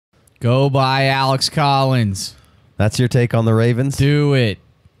Go buy Alex Collins. That's your take on the Ravens? Do it.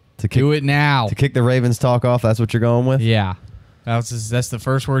 Do it now. To kick the Ravens talk off, that's what you're going with? Yeah. That's the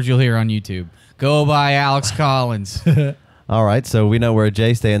first words you'll hear on YouTube. Go buy Alex Collins. All right, so we know where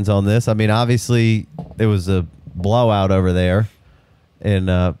Jay stands on this. I mean, obviously, it was a blowout over there in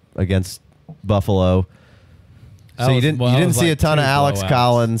against Buffalo. So you didn't see a ton of Alex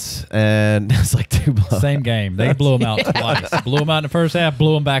Collins, and it's like 2 blowouts. Same game. They blew him out twice. Blew him out in the first half,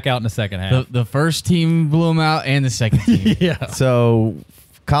 blew him back out in the second half. The first team blew him out, and the second team. Yeah. So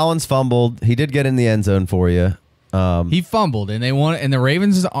Collins fumbled. He did get in the end zone for you. He fumbled, and the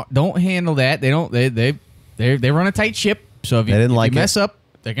Ravens don't handle that. They don't. They run a tight ship. So if you mess up,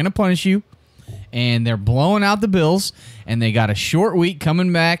 they're gonna punish you. And they're blowing out the Bills, and they got a short week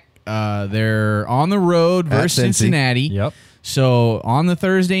coming back. They're on the road versus Cincinnati. Yep. So on the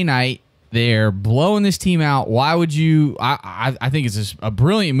Thursday night, they're blowing this team out. Why would you? I think it's just a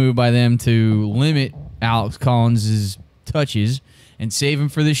brilliant move by them to limit Alex Collins' touches and save him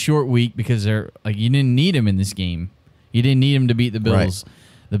for this short week because you didn't need him in this game. You didn't need him to beat the Bills. Right.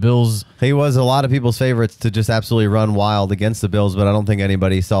 The Bills. He was a lot of people's favorites to just absolutely run wild against the Bills, but I don't think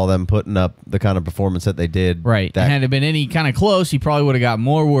anybody saw them putting up the kind of performance that they did. Right. Had it been any kind of close, he probably would have got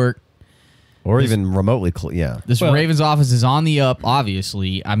more work. Or even remotely, This Ravens offense is on the up,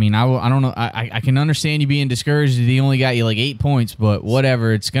 obviously. I mean, I don't know. I can understand you being discouraged that he only got you like 8 points, but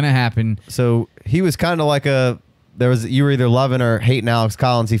whatever. It's going to happen. So he was kind of like you were either loving or hating Alex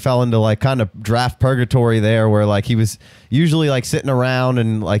Collins. He fell into like kind of draft purgatory there where like he was usually like sitting around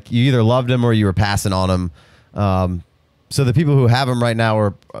and like you either loved him or you were passing on him. So the people who have him right now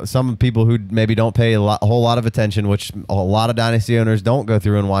are some people who maybe don't pay a whole lot of attention, which a lot of Dynasty owners don't go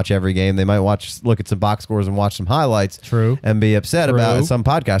through and watch every game. They might look at some box scores and watch some highlights. True. And be upset about it. Some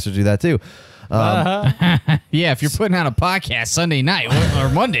podcasters do that too. Yeah, if you're putting out a podcast Sunday night or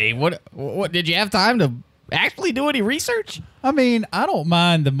Monday, what did you have time to actually do any research? I mean, I don't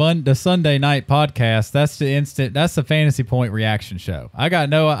mind the Sunday night podcast. That's the Fantasy Point reaction show. I got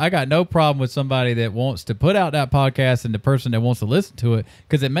no problem with somebody that wants to put out that podcast and the person that wants to listen to it,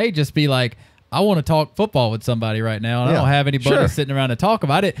 because it may just be like, I want to talk football with somebody right now, and I don't have anybody sitting around to talk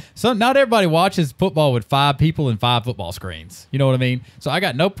about it. So not everybody watches football with 5 people and 5 football screens. You know what I mean? So I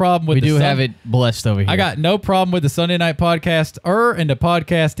got no problem with. We do have it blessed over here. I got no problem with the Sunday night podcast and the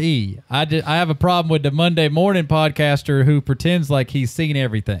podcast I have a problem with the Monday morning podcaster who pretends like he's seen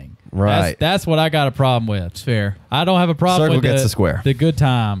everything. Right. That's what I got a problem with. It's fair. I don't have a problem Circle with gets the square. The good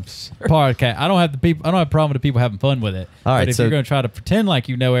times podcast. I don't have a problem with the people having fun with it. All right, but if you're going to try to pretend like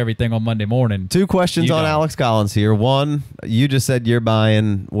you know everything on Monday morning. 2 questions on Alex Collins here. One, you just said you're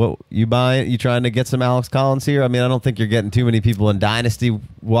buying. What you buying? You trying to get some Alex Collins here? I mean, I don't think you're getting too many people in Dynasty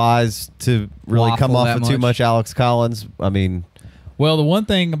wise to really come off of too much Alex Collins. I mean. Well, the one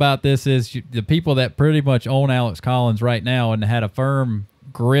thing about this is the people that pretty much own Alex Collins right now and had a firm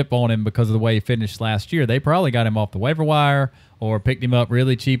grip on him because of the way he finished last year, they probably got him off the waiver wire or picked him up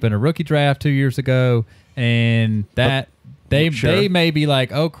really cheap in a rookie draft 2 years ago, and that they may be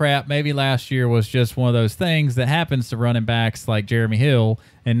like, oh crap, maybe last year was just one of those things that happens to running backs like Jeremy Hill,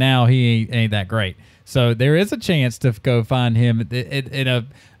 and now he ain't that great. So there is a chance to go find him in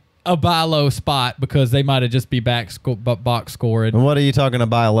a buy low spot because they might have just be box scoring. And what are you talking to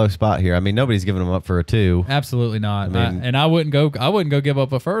buy a low spot here? I mean, nobody's giving him up for a 2. Absolutely not. I wouldn't go give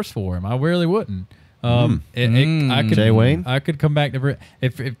up a first for him. I really wouldn't. Jay Wayne? I could come back to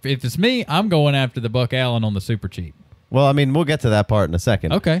if it's me, I'm going after the Buck Allen on the super cheap. Well, I mean, we'll get to that part in a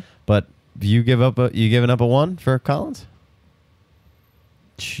second. Okay. But you giving up a 1 for Collins?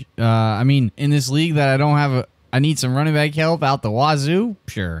 I mean, in this league that I don't have I need some running back help out the wazoo.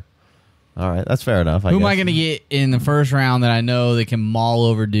 Sure. All right, that's fair enough. Who am I going to get in the first round that I know that can maul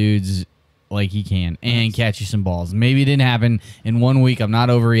over dudes like he can and catch you some balls? Maybe it didn't happen in 1 week. I'm not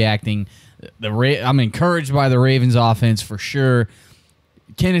overreacting. I'm encouraged by the Ravens offense for sure.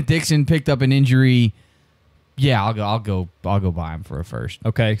 Kenneth Dixon picked up an injury. Yeah, I'll go buy him for a first.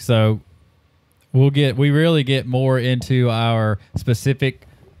 Okay, so we really get more into our specific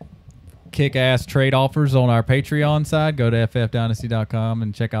kick-ass trade offers on our Patreon side. Go to ffdynasty.com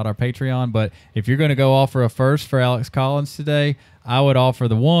and check out our Patreon. But if you're going to go offer a first for Alex Collins today, I would offer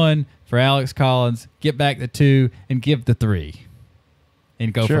the 1 for Alex Collins, get back the 2, and give the 3,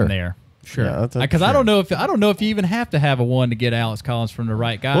 and go from there. Sure. Yeah, Because I don't know if you even have to have a 1 to get Alex Collins from the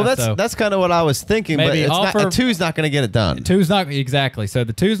right guy. Well, that's kind of what I was thinking, but maybe it's not, a 2's not going to get it done. 2's not exactly. So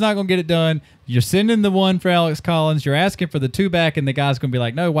the 2's not going to get it done. You're sending the 1 for Alex Collins. You're asking for the 2 back, and the guy's going to be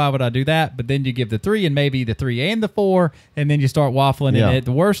like, no, why would I do that? But then you give the 3 and maybe the 3 and the 4, and then you start waffling. Yeah. And at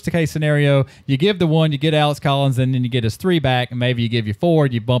the worst case scenario, you give the 1, you get Alex Collins, and then you get his 3 back, and maybe you give your 4,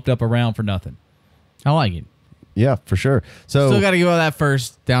 you bumped up around for nothing. I like it. Yeah, for sure. So Still got to go that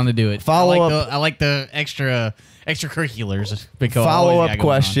first down to do it. Follow I like the extracurriculars. Follow-up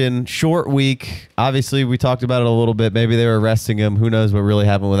question, short week. Obviously, we talked about it a little bit. Maybe they were resting him. Who knows what really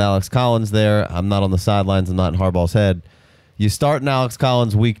happened with Alex Collins there. I'm not on the sidelines. I'm not in Harbaugh's head. You start in Alex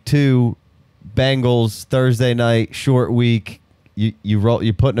Collins week 2, Bengals, Thursday night, short week.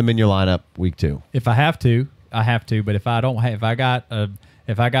 You're putting him in your lineup week 2. If I have to, I have to. But if I don't have,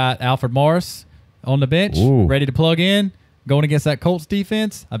 if I got Alfred Morris on the bench, ready to plug in, going against that Colts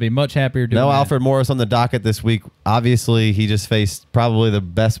defense, I'd be much happier doing that. No Alfred Morris on the docket this week. Obviously, he just faced probably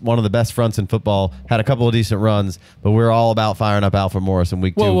one of the best fronts in football, had a couple of decent runs, but we're all about firing up Alfred Morris in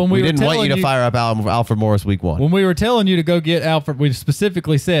week 2. When we didn't want you to fire up Alfred Morris week 1. When we were telling you to go get Alfred, we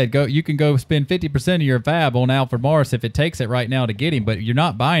specifically said you can go spend 50% of your fab on Alfred Morris if it takes it right now to get him, but you're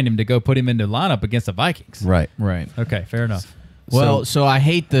not buying him to go put him in the lineup against the Vikings. Right. Okay, fair enough. Well, so I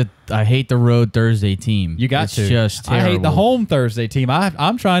hate the road Thursday team. You got it's to. Just terrible. I hate the home Thursday team.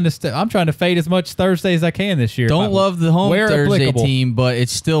 I'm trying to fade as much Thursday as I can this year. Don't love the home Thursday team, but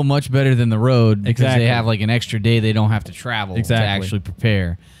it's still much better than the road because they have like an extra day they don't have to travel to actually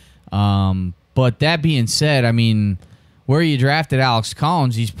prepare. But that being said, I mean, where you drafted Alex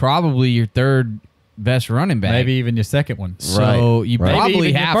Collins, he's probably your 3rd best running back, maybe even your 2nd one. So you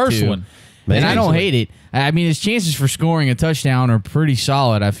probably have your 1st to. one. And I don't hate it. I mean, his chances for scoring a touchdown are pretty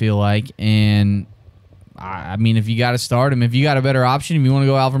solid, I feel like. And, I mean, if you got to start him, if you got a better option, if you want to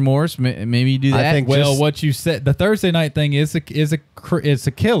go Alfred Morris, maybe you do that. I think what you said, the Thursday night thing is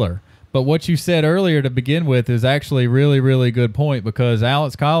a killer. But what you said earlier to begin with is actually really, really good point because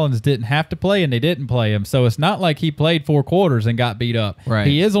Alex Collins didn't have to play and they didn't play him. So it's not like he played 4 quarters and got beat up. Right.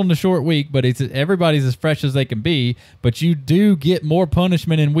 He is on the short week, but everybody's as fresh as they can be. But you do get more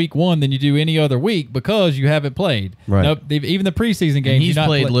punishment in week 1 than you do any other week because you haven't played. Right. Nope, even the preseason games. And he's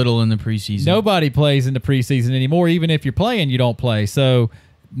played little in the preseason. Nobody plays in the preseason anymore. Even if you're playing, you don't play. So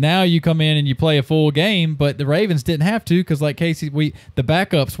now you come in and you play a full game, but the Ravens didn't have to because, like Casey, the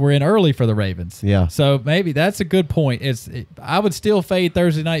backups were in early for the Ravens. Yeah. So maybe that's a good point. I would still fade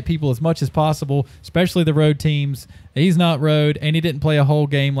Thursday night people as much as possible, especially the road teams. He's not road, and he didn't play a whole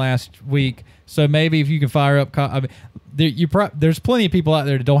game last week. So maybe if you can fire up, there's plenty of people out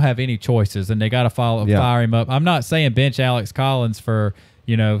there that don't have any choices, and they got to fire him up. I'm not saying bench Alex Collins for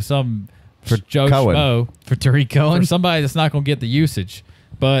for Joe Cohen. Schmo, for Tariq Cohen, for somebody that's not going to get the usage.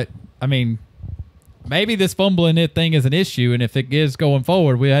 But, I mean, maybe this fumbling it thing is an issue, and if it is going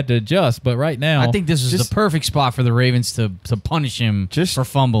forward, we had to adjust. But right now, I think this is the perfect spot for the Ravens to punish him for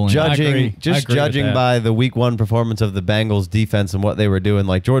fumbling. Judging by the week 1 performance of the Bengals defense and what they were doing,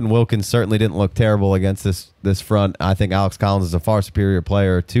 like Jordan Wilkins certainly didn't look terrible against this front. I think Alex Collins is a far superior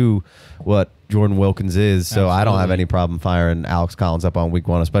player to what Jordan Wilkins is, so I don't have any problem firing Alex Collins up on week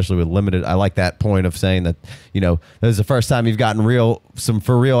 1, especially with limited. I like that point of saying that, this is the first time you've gotten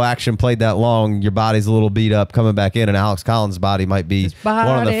for real action played that long. Your body's a little beat up coming back in, and Alex Collins' body might be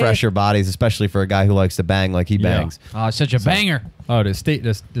one of the fresher bodies, especially for a guy who likes to bang like he bangs. Oh, it's such a banger. Oh, the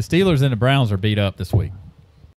Steelers and the Browns are beat up this week.